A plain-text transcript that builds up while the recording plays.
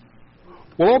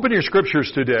Well, open your scriptures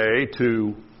today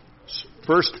to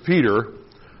 1 Peter.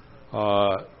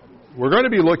 We're going to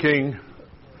be looking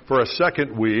for a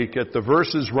second week at the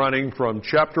verses running from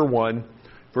chapter 1,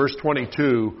 verse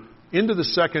 22, into the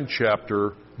second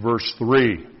chapter, verse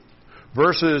 3.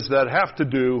 Verses that have to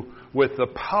do with the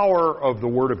power of the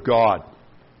Word of God.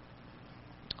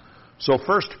 So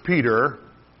 1 Peter,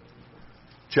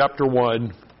 chapter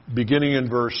 1, beginning in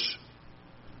verse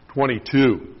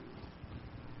 22.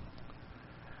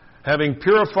 Having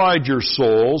purified your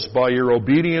souls by your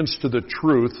obedience to the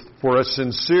truth for a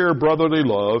sincere brotherly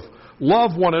love,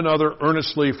 love one another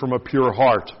earnestly from a pure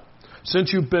heart.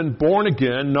 Since you've been born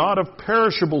again, not of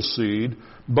perishable seed,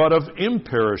 but of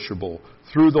imperishable,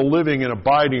 through the living and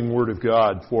abiding Word of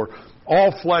God. For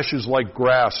all flesh is like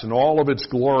grass, and all of its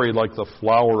glory like the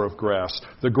flower of grass.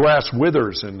 The grass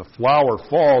withers and the flower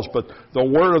falls, but the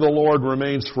word of the Lord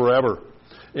remains forever.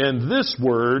 And this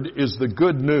word is the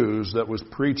good news that was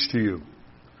preached to you.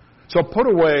 So put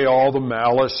away all the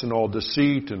malice and all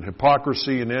deceit and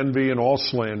hypocrisy and envy and all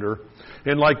slander,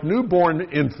 and like newborn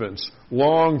infants,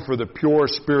 long for the pure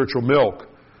spiritual milk,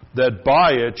 that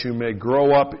by it you may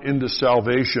grow up into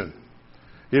salvation,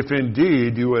 if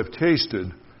indeed you have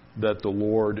tasted that the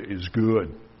Lord is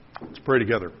good. Let's pray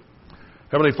together.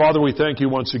 Heavenly Father, we thank you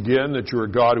once again that you're a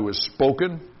God who has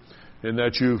spoken, and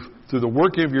that you've, through the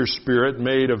working of your Spirit,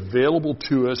 made available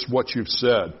to us what you've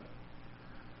said.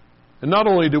 And not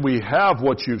only do we have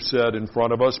what you've said in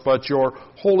front of us, but your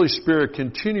Holy Spirit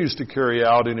continues to carry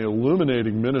out an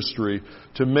illuminating ministry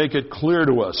to make it clear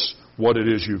to us what it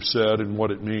is you've said and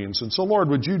what it means. And so, Lord,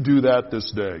 would you do that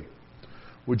this day?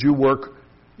 Would you work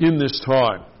in this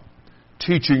time,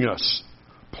 teaching us,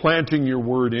 planting your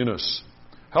word in us,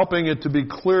 helping it to be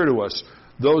clear to us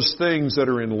those things that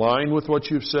are in line with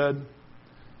what you've said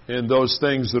and those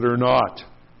things that are not.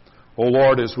 Oh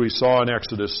Lord, as we saw in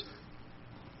Exodus,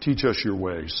 teach us your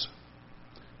ways.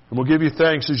 And we'll give you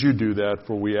thanks as you do that,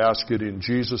 for we ask it in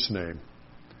Jesus' name.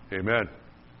 Amen.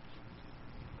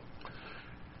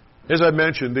 As I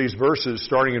mentioned, these verses,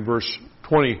 starting in verse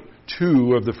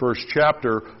 22 of the first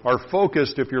chapter, are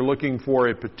focused, if you're looking for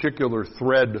a particular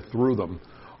thread through them,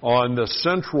 on the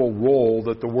central role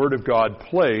that the Word of God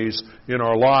plays in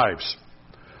our lives.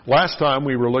 Last time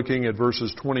we were looking at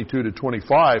verses 22 to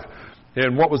 25,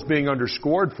 and what was being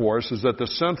underscored for us is that the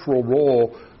central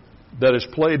role that is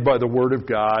played by the Word of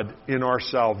God in our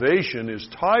salvation is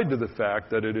tied to the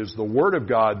fact that it is the Word of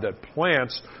God that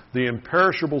plants the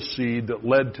imperishable seed that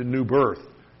led to new birth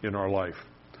in our life.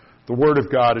 The Word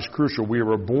of God is crucial. We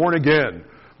were born again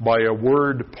by a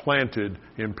Word planted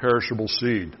imperishable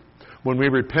seed. When we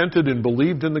repented and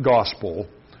believed in the gospel,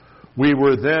 we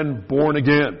were then born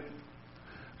again.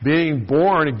 Being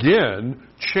born again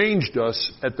changed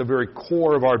us at the very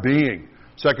core of our being.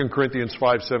 2 Corinthians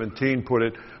 5:17 put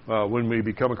it, when we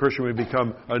become a Christian, we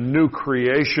become a new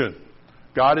creation.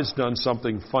 God has done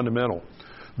something fundamental.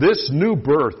 This new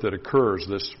birth that occurs,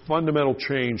 this fundamental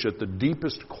change at the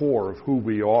deepest core of who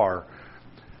we are,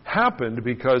 happened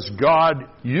because God,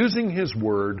 using His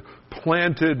Word,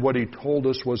 planted what He told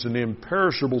us was an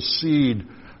imperishable seed,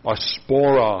 a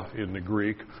spora in the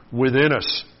Greek, within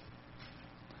us.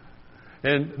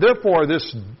 And therefore,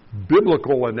 this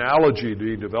biblical analogy to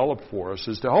be developed for us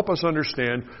is to help us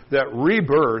understand that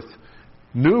rebirth,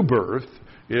 new birth,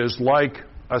 is like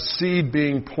a seed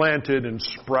being planted and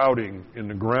sprouting in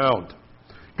the ground.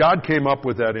 God came up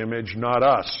with that image, not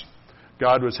us.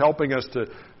 God was helping us to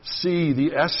see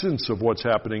the essence of what's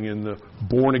happening in the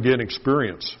born-again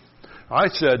experience. I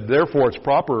said, therefore, it's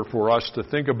proper for us to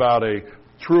think about a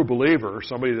true believer,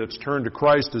 somebody that's turned to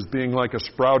Christ, as being like a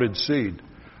sprouted seed.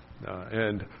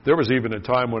 And there was even a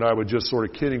time when I would just sort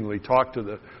of kiddingly talk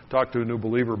to a new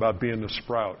believer about being the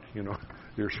sprout,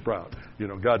 your sprout.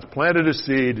 God's planted a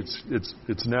seed,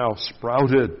 it's now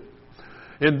sprouted.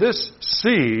 And this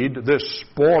seed, this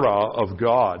spora of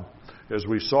God, as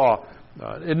we saw,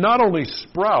 it not only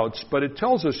sprouts, but it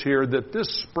tells us here that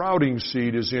this sprouting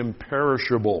seed is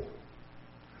imperishable.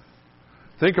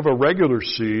 Think of a regular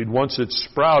seed. Once it's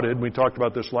sprouted, we talked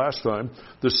about this last time,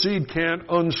 the seed can't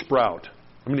unsprout.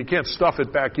 You can't stuff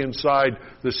it back inside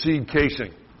the seed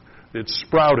casing. It's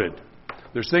sprouted.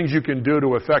 There's things you can do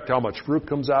to affect how much fruit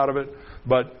comes out of it,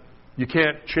 but you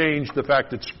can't change the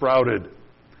fact it's sprouted.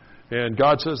 And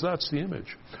God says that's the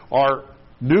image. Our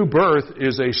new birth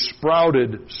is a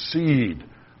sprouted seed.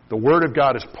 The Word of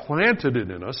God has planted it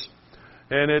in us,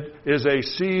 and it is a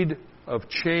seed of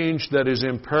change that is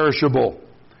imperishable.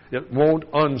 It won't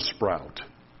unsprout.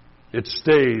 It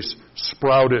stays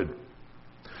sprouted.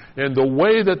 And the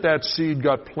way that that seed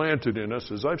got planted in us,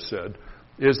 as I've said,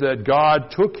 is that God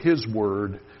took His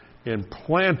Word and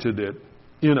planted it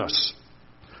in us.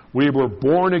 We were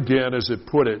born again, as it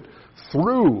put it,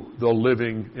 through the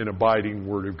living and abiding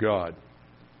Word of God.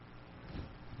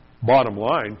 Bottom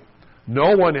line,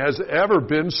 no one has ever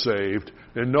been saved,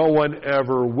 and no one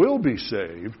ever will be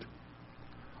saved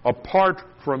apart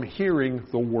from hearing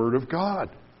the Word of God.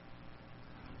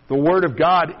 The Word of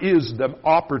God is the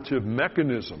operative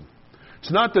mechanism.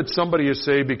 It's not that somebody is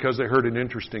saved because they heard an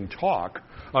interesting talk,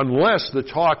 unless the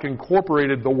talk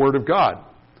incorporated the Word of God.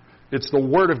 It's the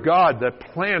Word of God that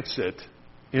plants it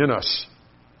in us.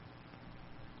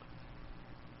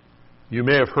 You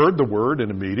may have heard the Word in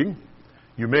a meeting.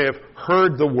 You may have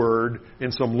heard the Word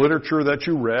in some literature that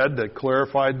you read that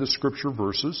clarified the Scripture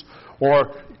verses.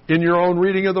 Or in your own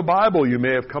reading of the Bible, you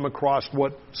may have come across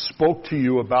what spoke to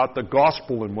you about the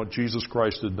gospel and what Jesus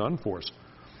Christ had done for us.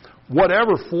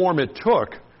 Whatever form it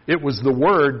took, it was the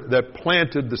Word that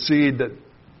planted the seed that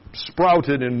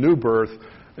sprouted in new birth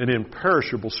an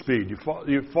imperishable speed.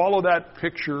 You follow that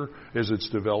picture as it's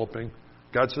developing?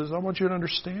 God says, I want you to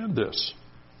understand this.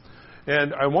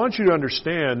 And I want you to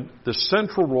understand the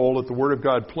central role that the Word of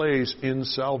God plays in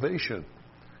salvation.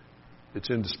 It's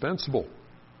indispensable.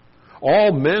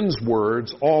 All men's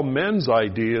words, all men's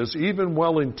ideas, even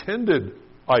well-intended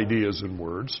ideas and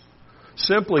words,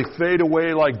 simply fade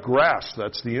away like grass.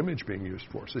 That's the image being used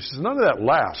for us. He says, none of that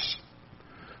lasts.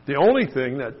 The only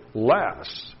thing that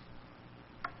lasts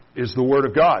is the Word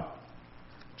of God,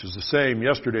 which is the same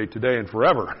yesterday, today, and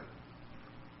forever.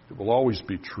 It will always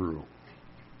be true.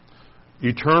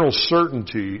 Eternal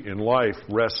certainty in life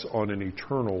rests on an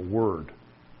eternal Word.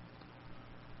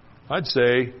 I'd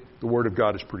say the Word of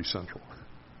God is pretty central.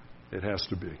 It has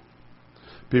to be.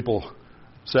 People,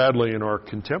 sadly, in our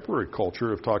contemporary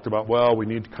culture have talked about, well, we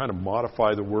need to kind of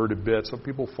modify the Word a bit. Some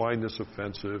people find this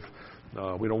offensive.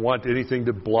 We don't want anything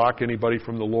to block anybody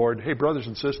from the Lord. Hey, brothers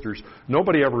and sisters,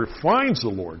 nobody ever finds the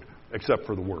Lord except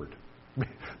for the Word.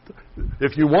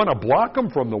 If you want to block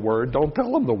them from the Word, don't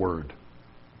tell them the Word.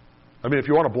 I mean, if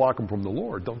you want to block them from the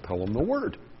Lord, don't tell them the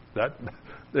Word.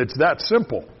 It's that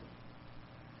simple.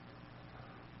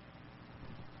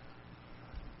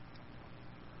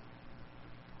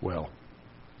 Well,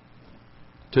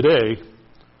 today,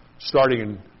 starting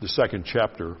in the second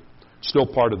chapter, still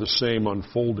part of the same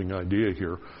unfolding idea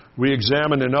here, we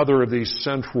examine another of these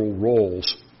central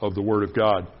roles of the Word of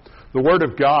God. The Word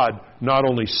of God not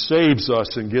only saves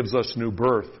us and gives us new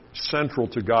birth, central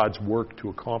to God's work to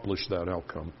accomplish that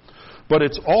outcome, but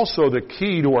it's also the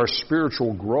key to our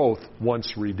spiritual growth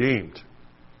once redeemed.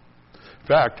 In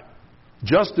fact,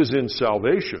 just as in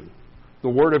salvation, the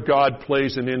Word of God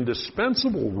plays an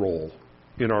indispensable role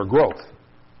in our growth.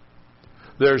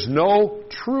 There's no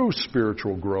true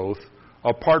spiritual growth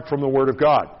apart from the Word of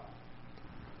God.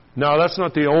 Now, that's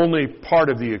not the only part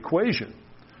of the equation,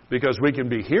 because we can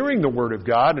be hearing the Word of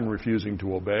God and refusing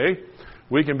to obey.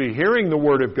 We can be hearing the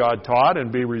Word of God taught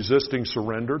and be resisting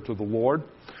surrender to the Lord,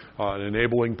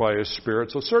 enabling by His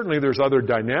Spirit. So certainly there's other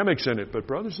dynamics in it. But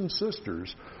brothers and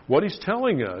sisters, what He's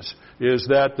telling us is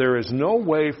that there is no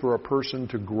way for a person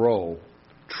to grow,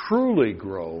 truly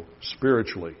grow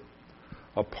spiritually,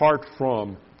 apart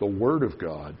from the Word of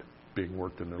God being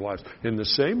worked in their lives. In the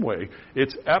same way,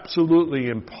 it's absolutely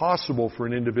impossible for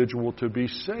an individual to be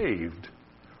saved,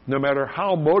 no matter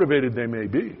how motivated they may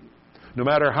be, no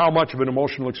matter how much of an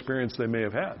emotional experience they may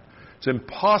have had. It's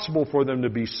impossible for them to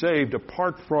be saved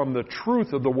apart from the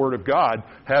truth of the Word of God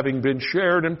having been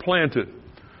shared and planted.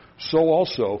 So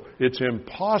also, it's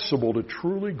impossible to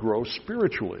truly grow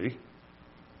spiritually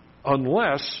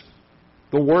unless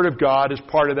the Word of God is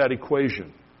part of that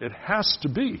equation. It has to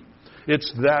be.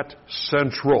 It's that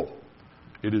central.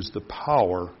 It is the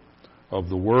power of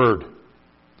the Word.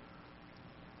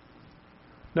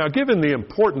 Now, given the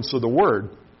importance of the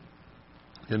Word,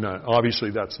 and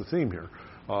obviously that's the theme here,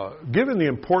 given the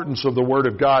importance of the Word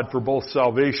of God for both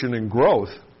salvation and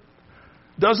growth,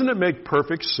 doesn't it make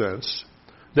perfect sense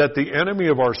that the enemy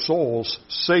of our souls,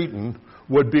 Satan,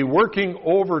 would be working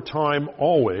overtime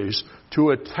always to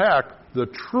attack the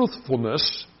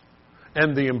truthfulness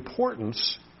and the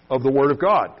importance of the Word of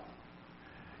God?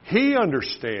 He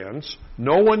understands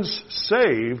no one's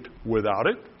saved without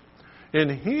it,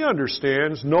 and he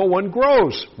understands no one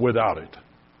grows without it.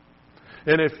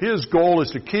 And if his goal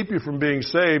is to keep you from being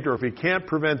saved, or if he can't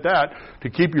prevent that, to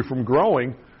keep you from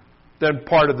growing, then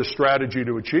part of the strategy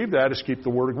to achieve that is keep the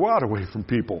Word of God away from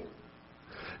people.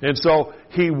 And so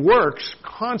he works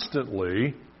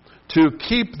constantly to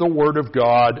keep the Word of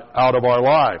God out of our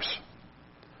lives.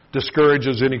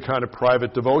 Discourages any kind of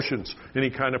private devotions, any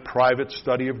kind of private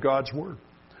study of God's Word.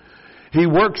 He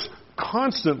works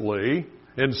constantly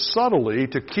and subtly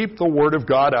to keep the Word of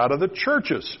God out of the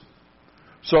churches,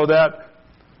 so that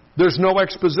There's no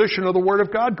exposition of the Word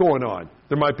of God going on.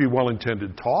 There might be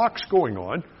well-intended talks going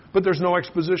on, but there's no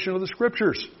exposition of the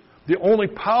Scriptures. The only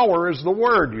power is the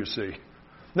Word, you see.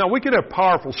 Now, we could have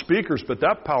powerful speakers, but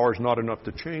that power is not enough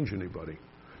to change anybody.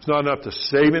 It's not enough to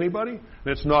save anybody, and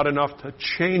it's not enough to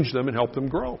change them and help them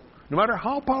grow, no matter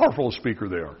how powerful a speaker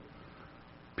they are.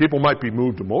 People might be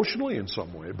moved emotionally in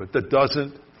some way, but that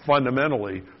doesn't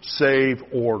fundamentally save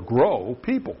or grow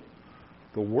people.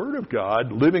 The Word of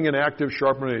God, living and active,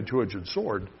 sharper than a two-edged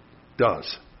sword,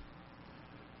 does.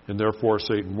 And therefore,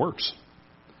 Satan works.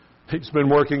 He's been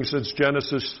working since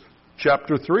Genesis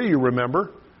chapter 3, you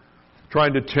remember,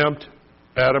 trying to tempt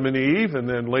Adam and Eve, and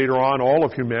then later on all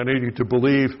of humanity to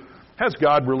believe, has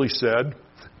God really said?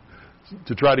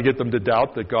 To try to get them to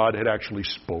doubt that God had actually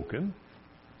spoken.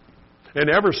 And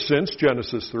ever since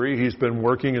Genesis 3, he's been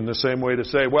working in the same way to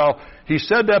say, well, he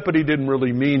said that, but he didn't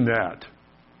really mean that.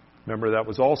 Remember, that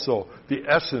was also the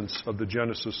essence of the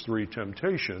Genesis 3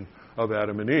 temptation of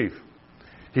Adam and Eve.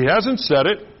 He hasn't said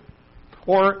it,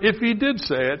 or if he did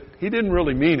say it, he didn't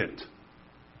really mean it.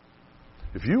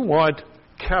 If you want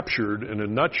captured in a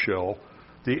nutshell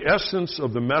the essence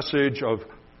of the message of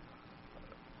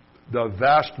the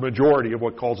vast majority of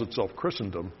what calls itself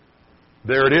Christendom,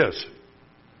 there it is.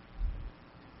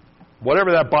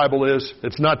 Whatever that Bible is,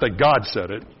 it's not that God said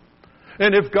it.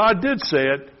 And if God did say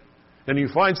it, and you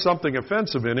find something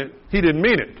offensive in it, he didn't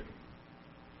mean it.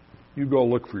 You go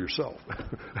look for yourself.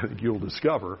 I think you'll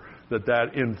discover that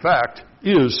that, in fact,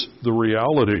 is the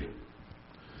reality.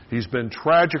 He's been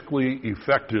tragically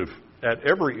effective at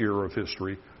every era of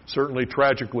history, certainly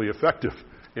tragically effective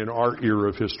in our era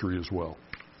of history as well.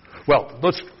 Well,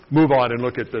 let's move on and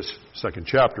look at this second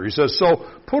chapter. He says, so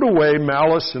put away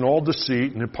malice and all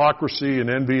deceit and hypocrisy and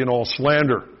envy and all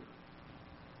slander.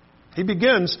 He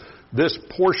begins this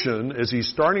portion as he's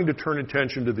starting to turn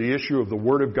attention to the issue of the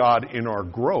Word of God in our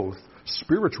growth,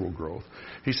 spiritual growth.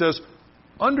 He says,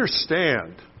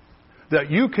 understand that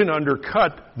you can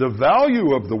undercut the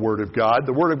value of the Word of God.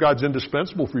 The Word of God's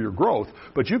indispensable for your growth,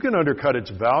 but you can undercut its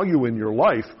value in your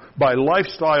life by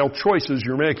lifestyle choices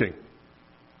you're making.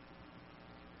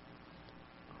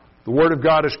 The Word of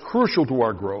God is crucial to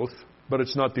our growth, but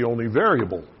it's not the only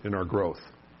variable in our growth.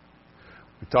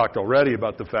 We talked already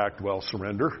about the fact,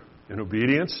 surrender and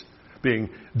obedience, being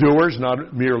doers,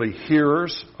 not merely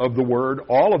hearers of the Word,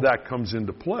 all of that comes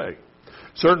into play.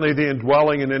 Certainly the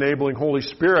indwelling and enabling Holy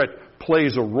Spirit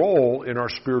plays a role in our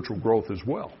spiritual growth as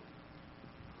well.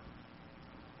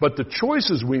 But the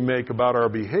choices we make about our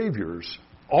behaviors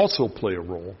also play a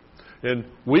role, and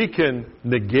we can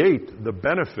negate the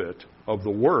benefit of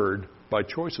the Word by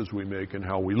choices we make and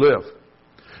how we live.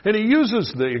 And he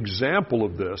uses the example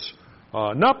of this,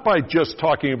 not by just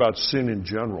talking about sin in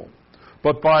general,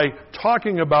 but by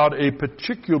talking about a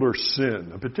particular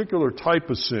sin, a particular type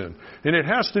of sin. And it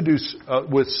has to do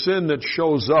with sin that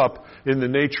shows up in the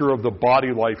nature of the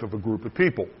body life of a group of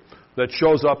people, that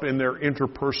shows up in their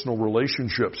interpersonal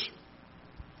relationships.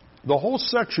 The whole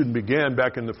section began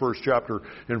back in the first chapter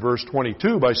in verse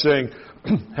 22 by saying,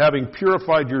 having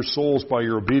purified your souls by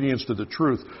your obedience to the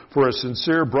truth, for a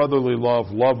sincere brotherly love,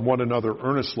 love one another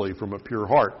earnestly from a pure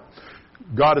heart.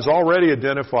 God has already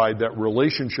identified that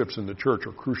relationships in the church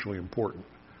are crucially important.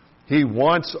 He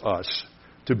wants us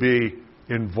to be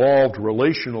involved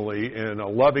relationally in a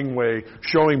loving way,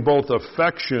 showing both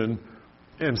affection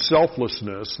and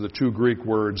selflessness, the two Greek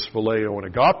words phileo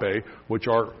and agape, which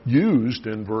are used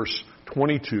in verse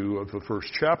 22 of the first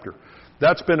chapter.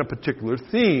 That's been a particular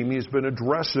theme he's been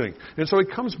addressing. And so he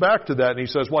comes back to that and he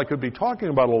says, I could be talking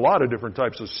about a lot of different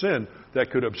types of sin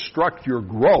that could obstruct your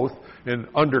growth and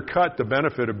undercut the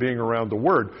benefit of being around the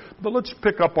Word. But let's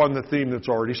pick up on the theme that's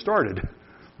already started.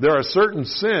 There are certain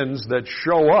sins that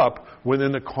show up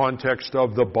within the context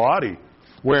of the body,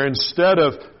 where instead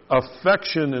of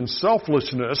affection and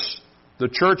selflessness, the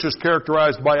church is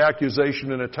characterized by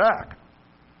accusation and attack.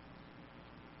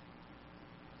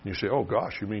 You say, oh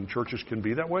gosh, you mean churches can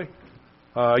be that way?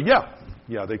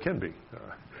 Yeah, they can be.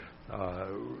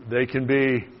 They can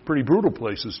be pretty brutal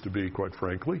places to be, quite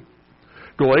frankly.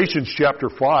 Galatians chapter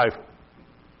 5,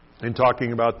 in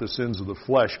talking about the sins of the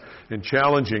flesh and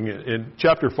challenging it, in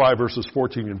chapter 5 verses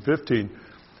 14 and 15,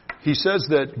 he says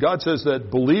that, God says that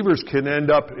believers can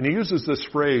end up, and he uses this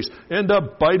phrase, end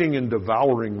up biting and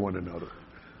devouring one another.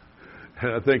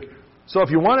 And I think, so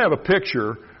if you want to have a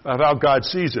picture of how God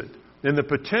sees it, and the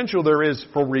potential there is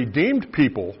for redeemed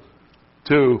people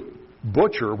to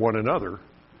butcher one another,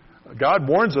 God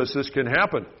warns us this can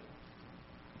happen.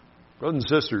 Brothers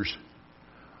and sisters,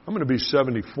 I'm going to be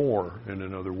 74 in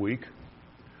another week.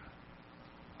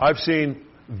 I've seen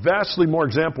vastly more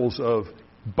examples of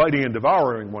biting and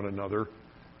devouring one another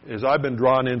is I've been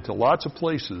drawn into lots of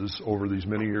places over these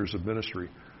many years of ministry.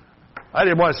 I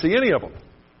didn't want to see any of them.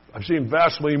 I've seen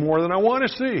vastly more than I want to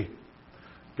see.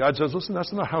 God says, listen,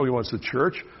 that's not how He wants the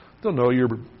church. They'll know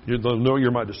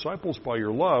you're my disciples by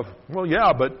your love. Well,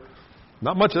 yeah, but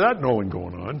not much of that knowing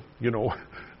going on.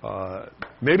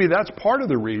 Maybe that's part of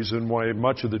the reason why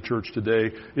much of the church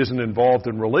today isn't involved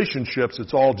in relationships.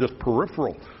 It's all just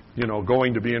peripheral,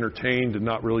 going to be entertained and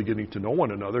not really getting to know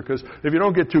one another. Because if you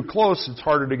don't get too close, it's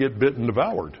harder to get bit and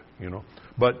devoured,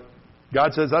 But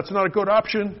God says that's not a good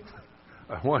option.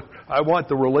 I want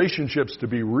the relationships to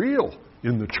be real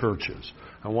in the churches.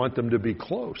 I want them to be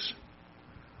close.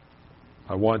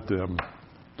 I want them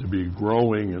to be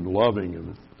growing and loving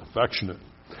and affectionate.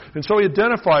 And so He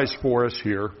identifies for us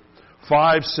here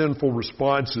 5 sinful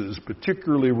responses,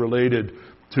 particularly related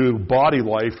to body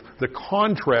life, the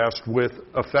contrast with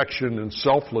affection and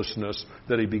selflessness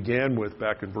that He began with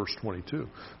back in verse 22,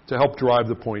 to help drive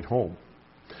the point home.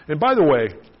 And by the way,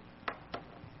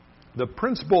 the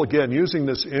principle, again, using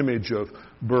this image of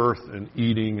birth and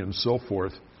eating and so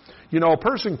forth, a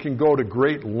person can go to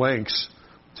great lengths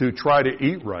to try to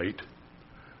eat right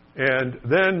and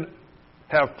then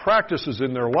have practices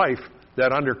in their life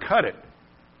that undercut it.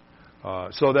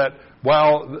 So that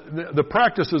while the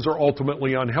practices are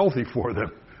ultimately unhealthy for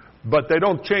them, but they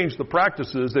don't change the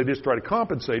practices, they just try to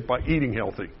compensate by eating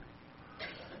healthy.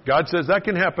 God says that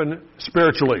can happen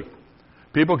spiritually.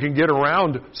 People can get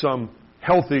around some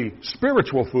healthy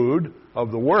spiritual food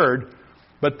of the Word,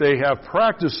 but they have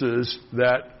practices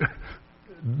that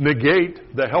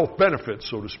negate the health benefits,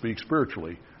 so to speak,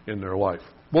 spiritually in their life.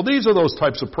 Well, these are those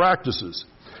types of practices.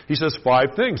 He says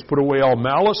 5 things. Put away all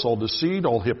malice, all deceit,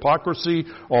 all hypocrisy,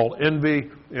 all envy,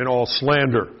 and all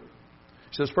slander.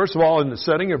 He says, first of all, in the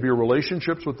setting of your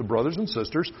relationships with the brothers and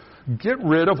sisters, get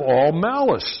rid of all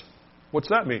malice. What's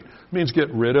that mean? It means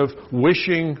get rid of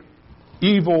wishing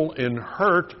evil and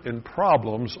hurt and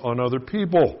problems on other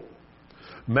people.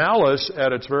 Malice,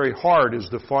 at its very heart, is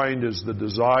defined as the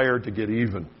desire to get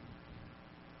even.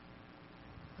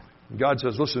 God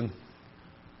says, listen,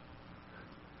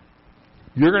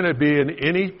 you're going to be in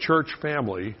any church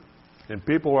family, and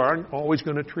people aren't always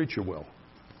going to treat you well.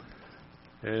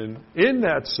 And in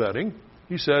that setting,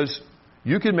 He says,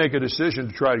 you can make a decision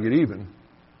to try to get even,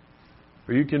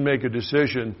 or you can make a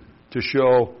decision to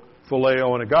show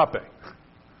phileo and agape.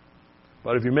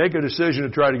 But if you make a decision to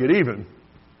try to get even,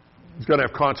 it's going to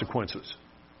have consequences.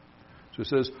 So He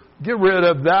says, get rid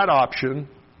of that option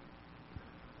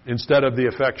instead of the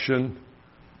affection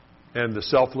and the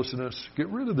selflessness. Get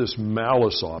rid of this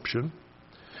malice option.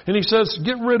 And He says,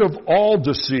 get rid of all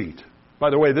deceit. By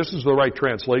the way, this is the right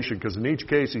translation, because in each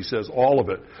case He says all of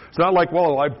it. It's not like,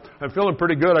 well, I'm feeling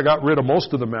pretty good, I got rid of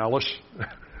most of the malice.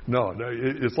 No,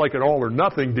 it's like an all or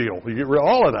nothing deal. You get rid of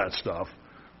all of that stuff,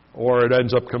 or it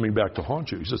ends up coming back to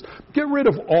haunt you. He says, get rid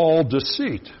of all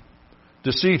deceit.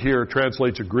 Deceit here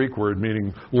translates a Greek word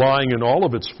meaning lying in all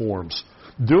of its forms.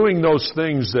 Doing those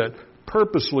things that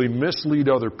purposely mislead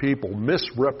other people,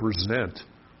 misrepresent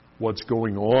what's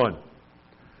going on.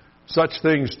 Such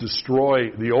things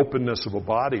destroy the openness of a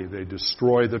body. They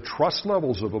destroy the trust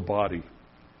levels of a body.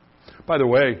 By the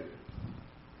way,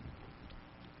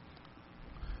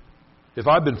 if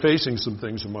I've been facing some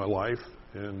things in my life,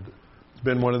 and it's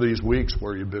been one of these weeks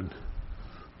where you've been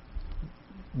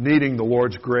needing the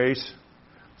Lord's grace,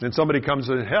 and somebody comes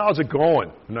in, how's it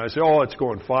going? And I say, oh, it's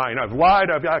going fine. I've lied,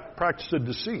 I've practiced a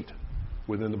deceit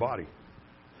within the body.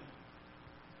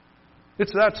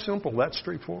 It's that simple, that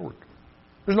straightforward.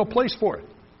 There's no place for it.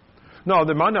 No,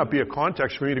 there might not be a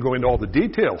context for me to go into all the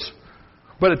details,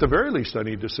 but at the very least I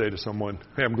need to say to someone,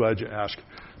 hey, I'm glad you asked.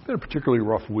 It's been a particularly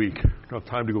rough week. I don't have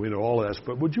time to go into all of this,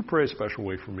 but would you pray a special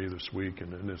way for me this week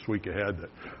and this week ahead? Do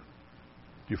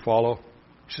you follow?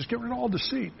 He says, get rid of all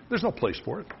deceit. There's no place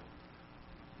for it.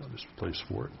 No, there's a place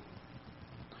for it.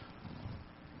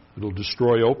 It'll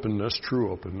destroy openness,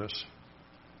 true openness.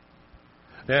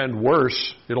 And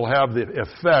worse, it'll have the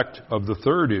effect of the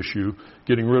third issue,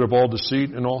 getting rid of all deceit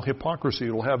and all hypocrisy.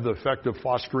 It'll have the effect of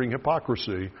fostering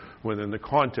hypocrisy within the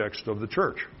context of the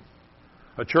church.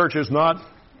 A church is not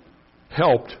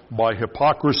helped by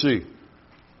hypocrisy,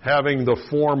 having the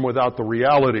form without the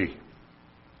reality.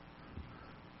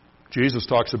 Jesus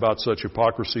talks about such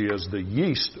hypocrisy as the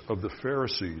yeast of the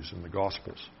Pharisees in the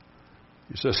Gospels.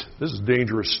 He says, this is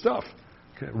dangerous stuff.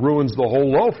 It ruins the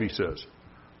whole loaf, he says.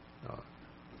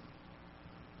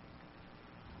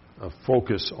 A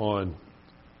focus on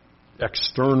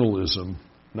externalism,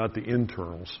 not the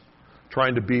internals.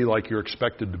 Trying to be like you're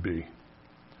expected to be.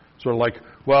 Sort of like,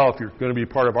 well, if you're going to be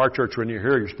part of our church when you're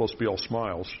here, you're supposed to be all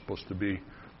smiles. You're supposed to be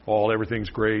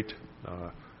everything's great.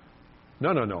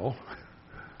 No.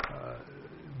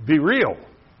 Be real.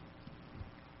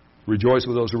 Rejoice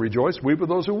with those who rejoice. Weep with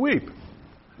those who weep.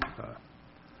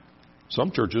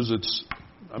 Some churches,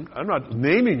 I'm not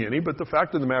naming any, but the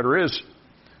fact of the matter is,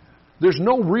 there's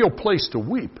no real place to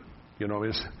weep.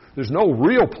 There's no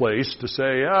real place to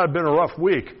say, it's been a rough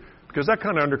week. Because that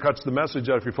kind of undercuts the message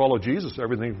that if you follow Jesus,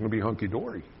 everything's going to be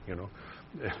hunky-dory.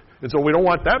 And so we don't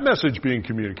want that message being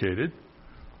communicated.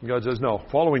 And God says, no,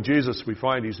 following Jesus, we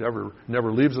find He's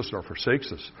never leaves us nor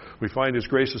forsakes us. We find His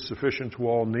grace is sufficient to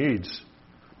all needs.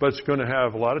 But it's going to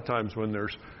have a lot of times when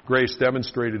there's grace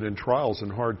demonstrated in trials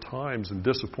and hard times and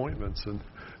disappointments. And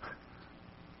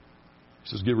He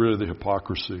says, get rid of the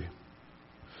hypocrisy.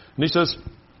 And He says,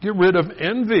 get rid of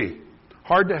envy.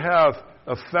 Hard to have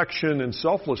affection and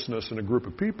selflessness in a group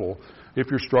of people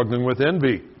if you're struggling with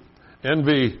envy.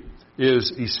 Envy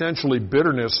is essentially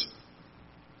bitterness,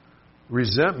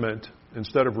 resentment,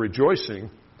 instead of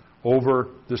rejoicing over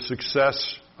the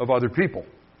success of other people.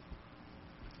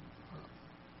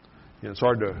 It's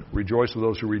hard to rejoice with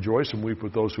those who rejoice and weep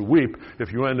with those who weep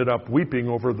if you ended up weeping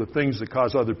over the things that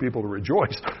cause other people to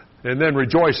rejoice, and then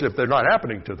rejoice if they're not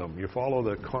happening to them. You follow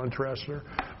the contrast there?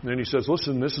 And then He says,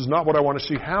 listen, this is not what I want to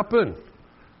see happen.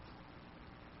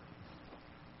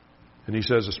 And He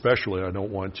says, especially, I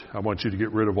want you to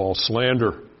get rid of all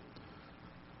slander,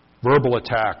 verbal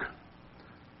attack,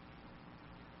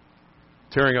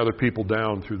 tearing other people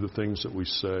down through the things that we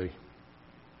say.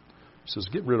 He says,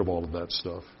 get rid of all of that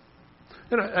stuff.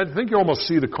 And I think you almost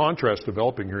see the contrast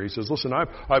developing here. He says, listen,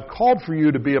 I've called for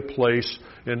you to be a place,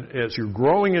 and as you're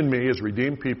growing in me as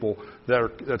redeemed people,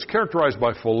 that's characterized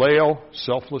by phileo,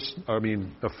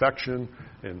 affection,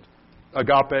 and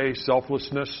agape,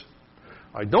 selflessness.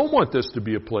 I don't want this to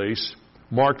be a place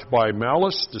marked by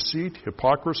malice, deceit,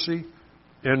 hypocrisy,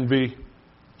 envy,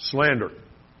 slander.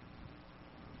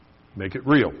 Make it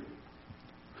real.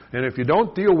 And if you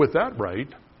don't deal with that right,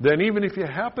 then even if you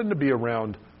happen to be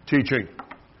around teaching,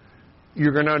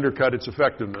 you're going to undercut its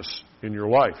effectiveness in your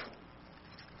life.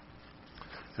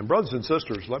 And brothers and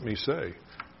sisters, let me say,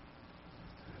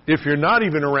 if you're not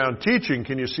even around teaching,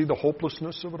 can you see the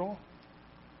hopelessness of it all?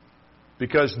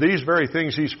 Because these very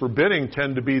things He's forbidding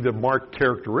tend to be the marked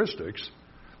characteristics.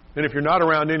 And if you're not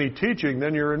around any teaching,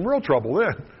 then you're in real trouble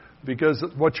then. Because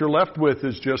what you're left with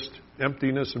is just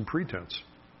emptiness and pretense.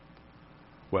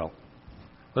 Well,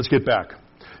 let's get back.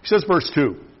 He says, verse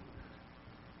 2.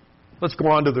 Let's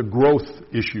go on to the growth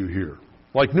issue here.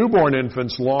 Like newborn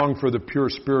infants long for the pure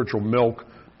spiritual milk,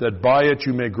 that by it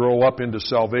you may grow up into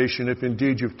salvation, if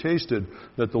indeed you've tasted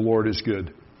that the Lord is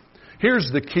good. Here's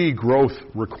the key growth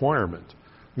requirement.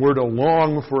 We're to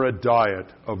long for a diet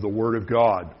of the Word of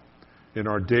God in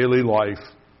our daily life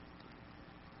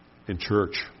in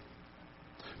church.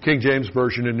 King James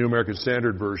Version and New American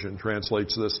Standard Version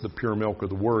translates this, the pure milk of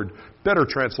the Word. Better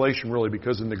translation, really,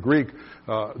 because in the Greek,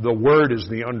 the Word is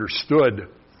the understood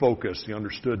focus, the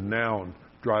understood noun,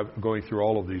 going through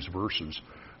all of these verses.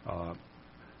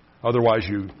 Otherwise,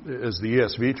 as the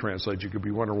ESV translates, you could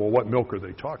be wondering, well, what milk are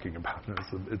they talking about?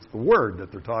 It's the Word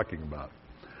that they're talking about.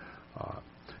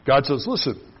 God says,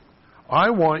 listen, I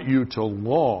want you to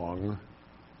long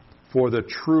for the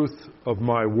truth of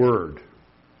my Word,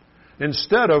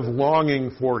 instead of longing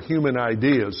for human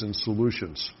ideas and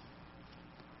solutions.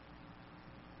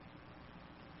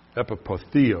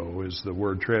 Epipotheo is the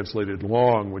word translated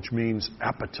long, which means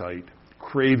appetite,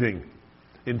 craving,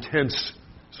 intense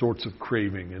sorts of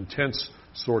craving, intense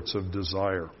sorts of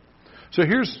desire. So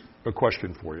here's a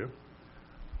question for you.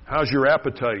 How's your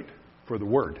appetite for the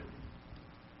Word?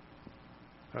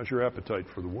 How's your appetite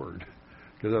for the Word?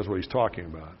 Because that's what He's talking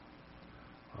about.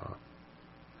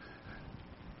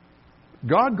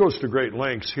 God goes to great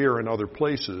lengths here and other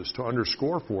places to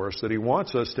underscore for us that He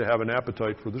wants us to have an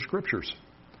appetite for the Scriptures.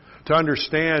 To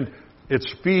understand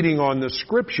it's feeding on the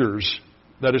Scriptures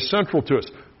that is central to us.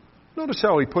 Notice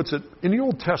how He puts it in the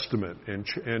Old Testament in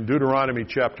Deuteronomy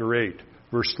chapter 8,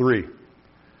 verse 3.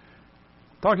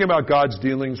 Talking about God's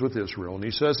dealings with Israel. And He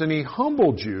says, and He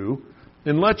humbled you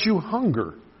and let you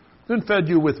hunger, then fed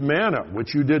you with manna,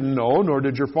 which you didn't know, nor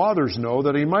did your fathers know,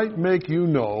 that He might make you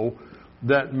know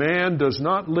that man does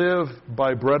not live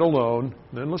by bread alone,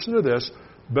 and listen to this,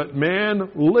 but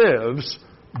man lives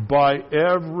by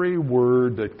every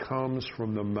word that comes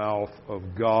from the mouth of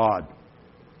God.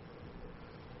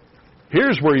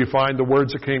 Here's where you find the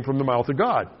words that came from the mouth of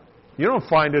God. You don't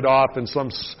find it off in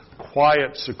some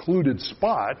quiet, secluded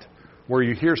spot where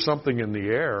you hear something in the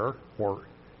air or,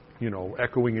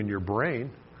 echoing in your brain.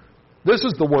 This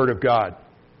is the Word of God.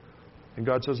 And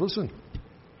God says, listen,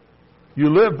 you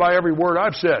live by every word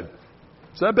I've said.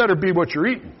 So that better be what you're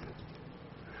eating.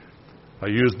 I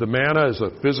used the manna as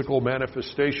a physical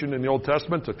manifestation in the Old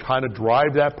Testament to kind of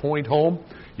drive that point home.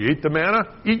 You eat the manna,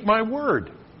 eat my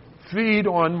word. Feed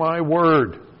on my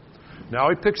word. Now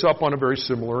he picks up on a very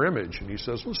similar image, and he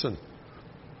says, listen,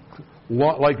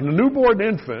 like a newborn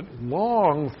infant,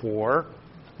 long for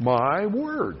my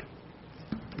word.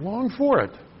 Long for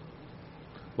it.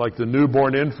 Like the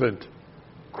newborn infant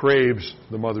craves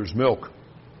the mother's milk.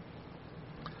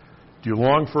 Do you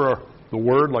long for the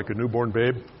word like a newborn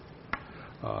babe?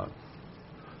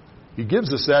 He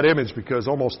gives us that image because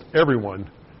almost everyone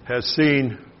has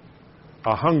seen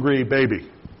a hungry baby.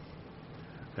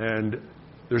 And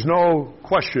there's no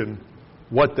question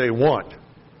what they want.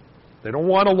 They don't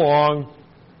want a long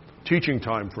teaching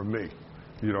time from me.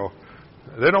 You know,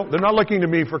 they're not looking to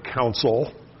me for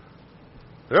counsel.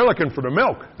 They're looking for the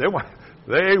milk. They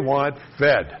want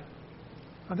fed.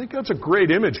 I think that's a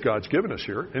great image God's given us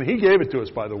here. And He gave it to us,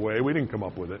 by the way. We didn't come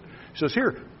up with it. He says,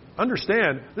 here,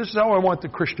 understand, this is how I want the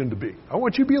Christian to be. I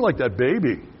want you to be like that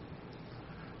baby.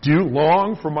 Do you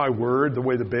long for my word the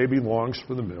way the baby longs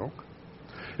for the milk?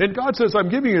 And God says, I'm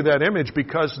giving you that image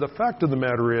because the fact of the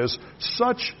matter is,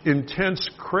 such intense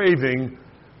craving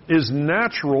is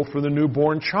natural for the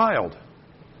newborn child.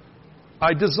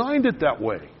 I designed it that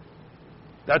way.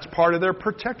 That's part of their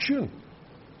protection.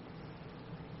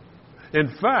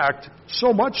 In fact,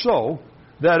 so much so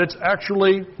that it's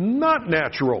actually not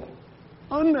natural.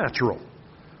 Unnatural.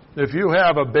 If you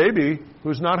have a baby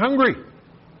who's not hungry,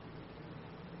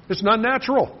 it's not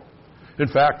natural. In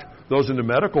fact, those in the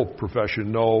medical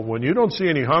profession know when you don't see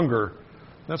any hunger,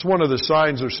 that's one of the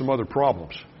signs there's some other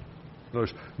problems.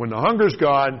 When the hunger's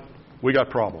gone, we got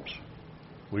problems.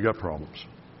 We got problems.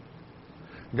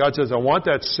 God says, I want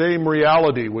that same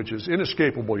reality, which is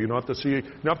inescapable. You don't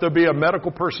have to be a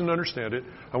medical person to understand it.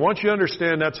 I want you to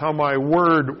understand that's how my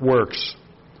word works.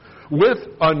 With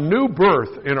a new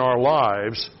birth in our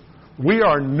lives, we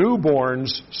are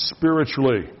newborns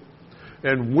spiritually.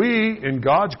 And we, in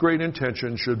God's great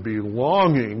intention, should be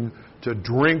longing to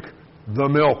drink the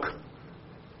milk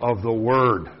of the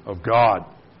Word of God.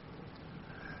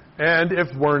 And if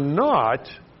we're not,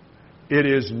 it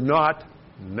is not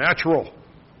natural.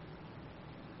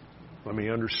 Let me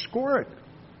underscore it.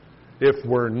 If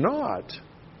we're not,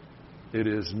 it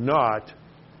is not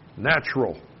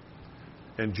natural.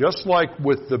 And just like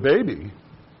with the baby,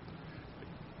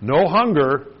 no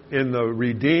hunger in the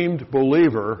redeemed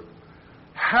believer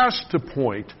has to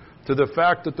point to the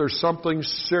fact that there's something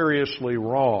seriously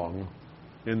wrong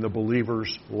in the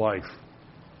believer's life.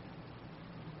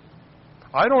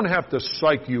 I don't have to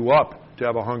psych you up to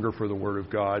have a hunger for the Word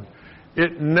of God.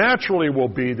 It naturally will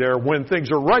be there when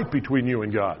things are right between you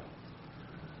and God.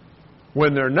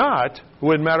 When they're not, it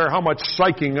wouldn't matter how much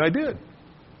psyching I did.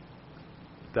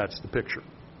 That's the picture.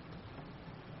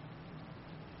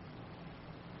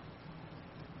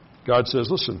 God says,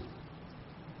 listen,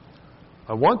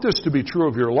 I want this to be true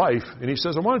of your life. And He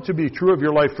says, I want it to be true of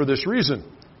your life for this reason.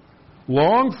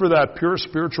 Long for that pure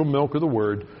spiritual milk of the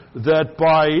Word, that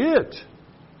by it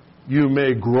you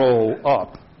may grow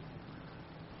up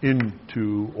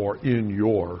into or in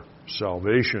your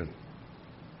salvation.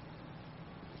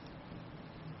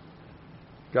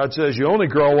 God says you only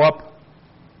grow up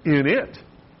in it.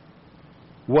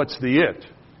 What's the it?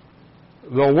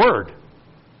 The Word.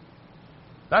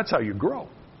 That's how you grow.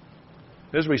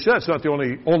 As we said, it's not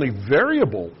the only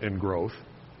variable in growth,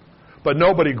 but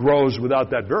nobody grows without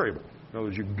that variable. In other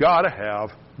words, you've got to have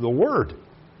the Word.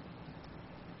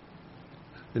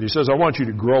 And He says, I want you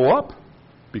to grow up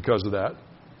because of that.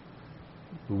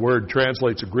 The word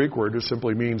translates a Greek word. It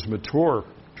simply means mature,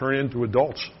 turn into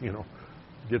adults,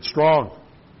 get strong.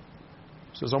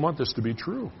 He says, I want this to be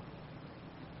true.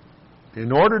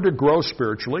 In order to grow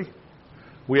spiritually,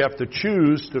 we have to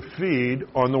choose to feed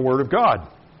on the Word of God.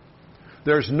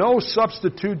 There's no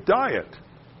substitute diet.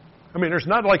 There's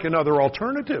not like another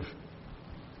alternative.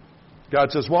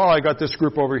 God says, well, I got this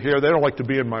group over here. They don't like to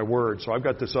be in my Word, so I've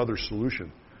got this other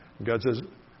solution. And God says,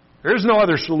 there's no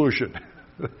other solution.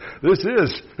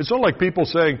 It's not like people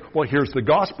saying, well, here's the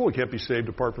gospel. You can't be saved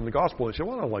apart from the gospel. They say,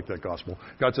 well, I don't like that gospel.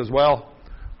 God says, well,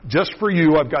 just for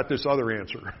you, I've got this other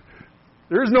answer.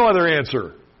 There is no other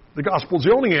answer. The gospel's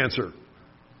the only answer.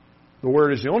 The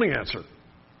Word is the only answer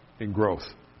in growth.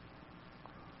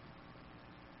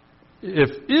 If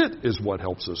it is what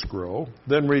helps us grow,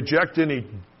 then reject any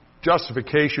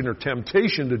justification or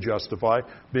temptation to justify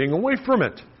being away from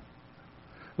it.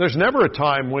 There's never a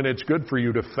time when it's good for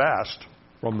you to fast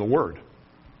from the Word.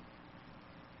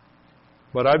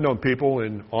 But I've known people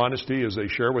in honesty, as they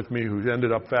share with me, who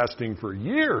ended up fasting for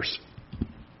years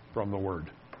from the Word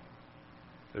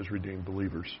as redeemed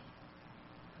believers.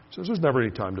 He says there's never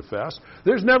any time to fast.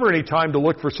 There's never any time to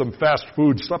look for some fast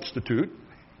food substitute,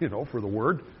 for the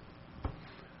Word.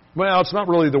 Well, it's not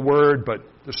really the Word, but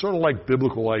they're sort of like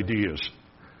biblical ideas.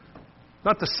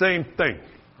 Not the same thing,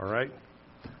 all right?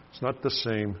 It's not the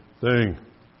same thing.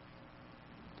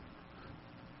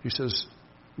 He says,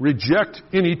 reject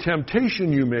any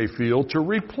temptation you may feel to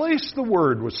replace the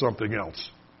Word with something else.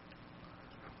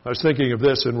 I was thinking of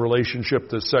this in relationship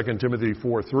to 2 Timothy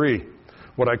 4:3,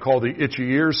 what I call the itchy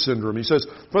ears syndrome. He says,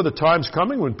 for the time's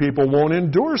coming when people won't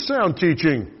endure sound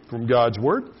teaching from God's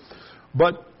Word,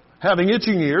 but having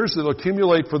itching ears, they'll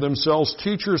accumulate for themselves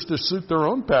teachers to suit their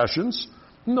own passions,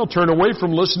 and they'll turn away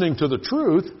from listening to the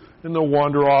truth, and they'll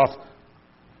wander off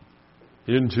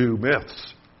into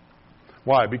myths.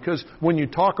 Why? Because when you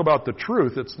talk about the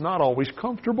truth, it's not always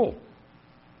comfortable.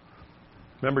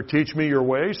 Remember, teach me your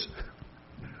ways?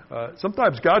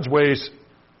 Sometimes God's ways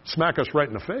smack us right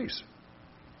in the face.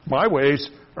 My ways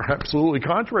are absolutely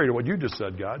contrary to what you just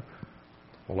said, God.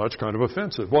 Well, that's kind of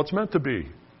offensive. Well, it's meant to be.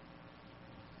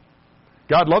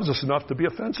 God loves us enough to be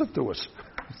offensive to us.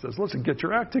 He says, listen, get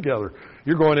your act together.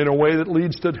 You're going in a way that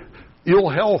leads to ill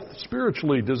health,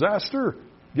 spiritually, disaster.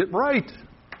 Get right.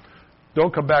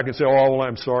 Don't come back and say, oh, well,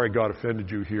 I'm sorry God offended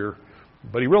you here.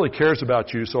 But He really cares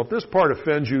about you. So if this part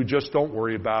offends you, just don't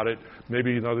worry about it.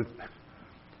 Maybe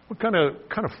what kind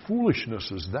of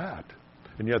foolishness is that?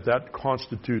 And yet that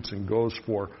constitutes and goes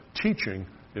for teaching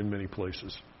in many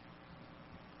places.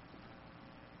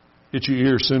 Itchy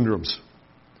ear syndromes.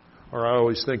 Or I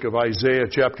always think of Isaiah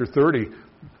chapter 30,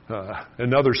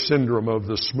 another syndrome of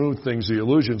the smooth things, the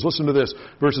illusions. Listen to this,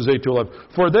 verses 8 to 11.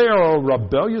 For they are a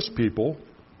rebellious people,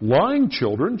 lying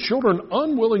children, children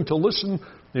unwilling to listen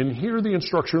and hear the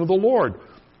instruction of the Lord,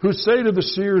 who say to the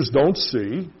seers, don't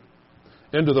see,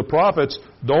 and to the prophets,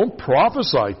 don't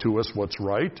prophesy to us what's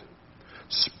right.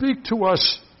 Speak to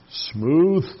us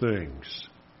smooth things.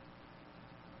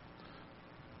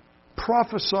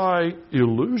 Prophesy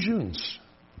illusions.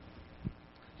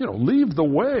 Leave the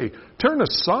way. Turn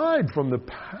aside from the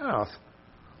path.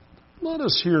 Let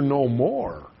us hear no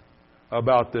more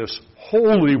about this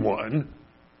Holy One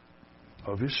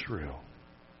of Israel.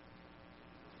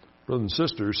 Brothers and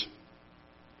sisters,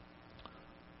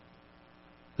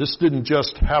 this didn't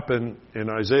just happen in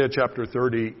Isaiah chapter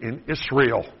 30 in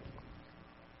Israel.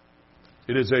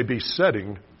 It is a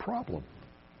besetting problem.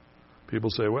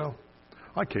 People say, well,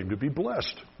 I came to be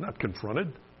blessed, not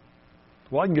confronted.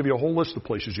 Well, I can give you a whole list of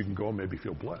places you can go and maybe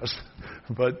feel blessed.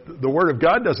 But the Word of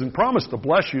God doesn't promise to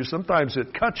bless you. Sometimes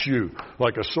it cuts you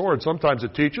like a sword. Sometimes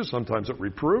it teaches. Sometimes it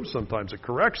reproves. Sometimes it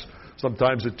corrects.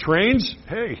 Sometimes it trains.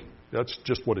 Hey, that's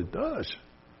just what it does.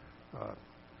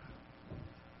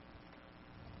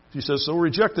 He says, so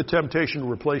reject the temptation to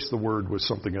replace the Word with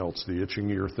something else, the itching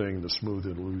ear thing, the smooth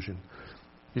illusion.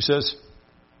 He says,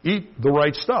 eat the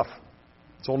right stuff.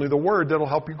 It's only the Word that'll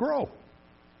help you grow.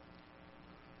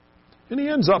 And he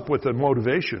ends up with a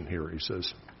motivation here. He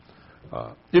says,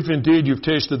 if indeed you've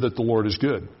tasted that the Lord is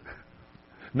good.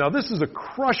 Now, this is a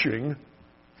crushing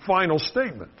final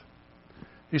statement.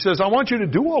 He says, I want you to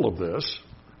do all of this.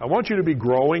 I want you to be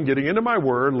growing, getting into my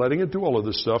Word, letting it do all of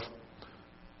this stuff.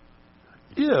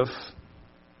 If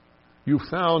you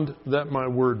found that my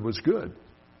Word was good.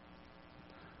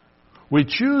 We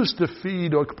choose to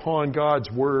feed upon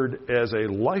God's Word as a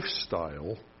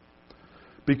lifestyle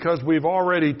because we've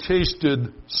already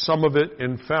tasted some of it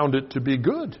and found it to be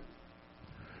good.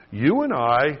 You and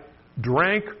I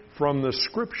drank from the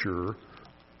Scripture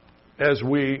as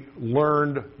we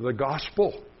learned the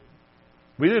gospel.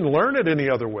 We didn't learn it any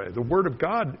other way. The Word of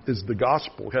God is the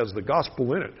gospel, has the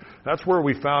gospel in it. That's where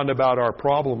we found about our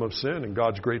problem of sin and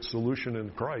God's great solution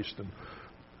in Christ. And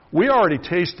we already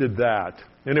tasted that.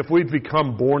 And if we've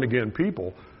become born-again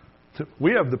people,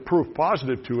 we have the proof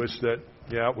positive to us that,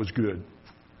 yeah, it was good.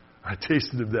 I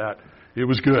tasted of that. It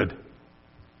was good.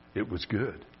 It was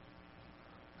good.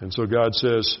 And so God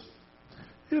says,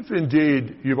 if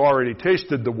indeed you've already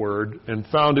tasted the Word and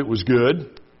found it was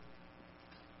good,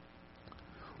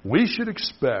 we should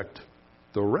expect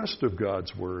the rest of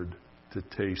God's Word to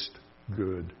taste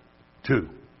good too.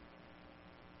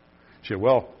 You say,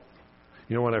 well,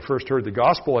 when I first heard the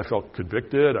gospel, I felt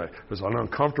convicted. It was an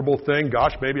uncomfortable thing.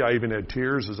 Gosh, maybe I even had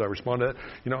tears as I responded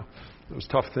to that. It was a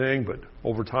tough thing, but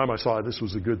over time I saw this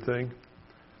was a good thing.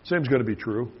 Same's going to be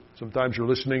true. Sometimes you're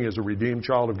listening as a redeemed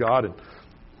child of God, and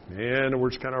man, the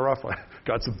word's kind of rough. I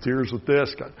got some tears with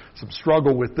this, got some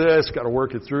struggle with this, got to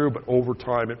work it through, but over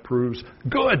time it proves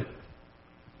good.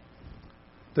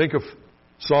 Think of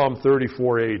Psalm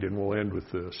 34:8, and we'll end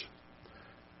with this.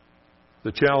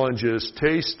 The challenge is,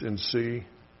 taste and see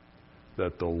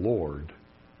that the Lord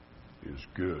is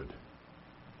good.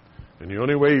 And the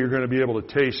only way you're going to be able to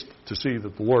taste to see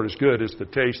that the Lord is good is to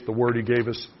taste the Word He gave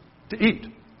us to eat.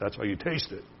 That's how you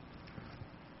taste it.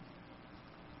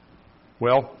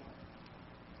 Well,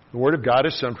 the Word of God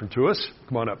is central to us.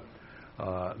 Come on up.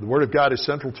 The Word of God is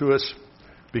central to us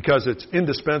because it's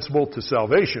indispensable to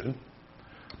salvation.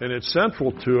 And it's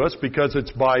central to us because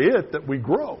it's by it that we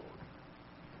grow.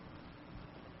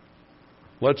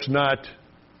 Let's not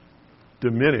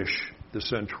diminish the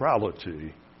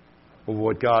centrality of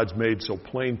what God's made so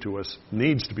plain to us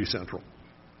needs to be central,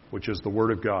 which is the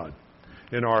Word of God.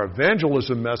 In our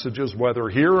evangelism messages, whether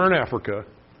here or in Africa,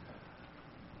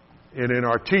 and in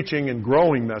our teaching and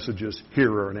growing messages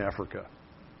here or in Africa,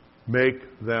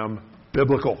 make them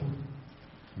biblical.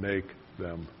 Make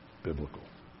them biblical.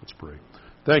 Let's pray.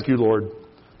 Thank you, Lord,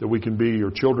 that we can be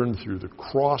your children through the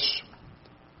cross.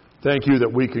 Thank you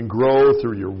that we can grow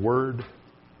through your word.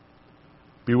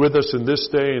 Be with us in this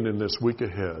day and in this week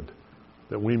ahead,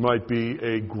 that we might be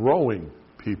a growing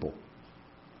people.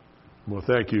 Well,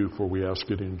 thank you, for we ask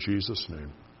it in Jesus'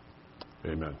 name.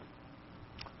 Amen.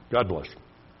 God bless.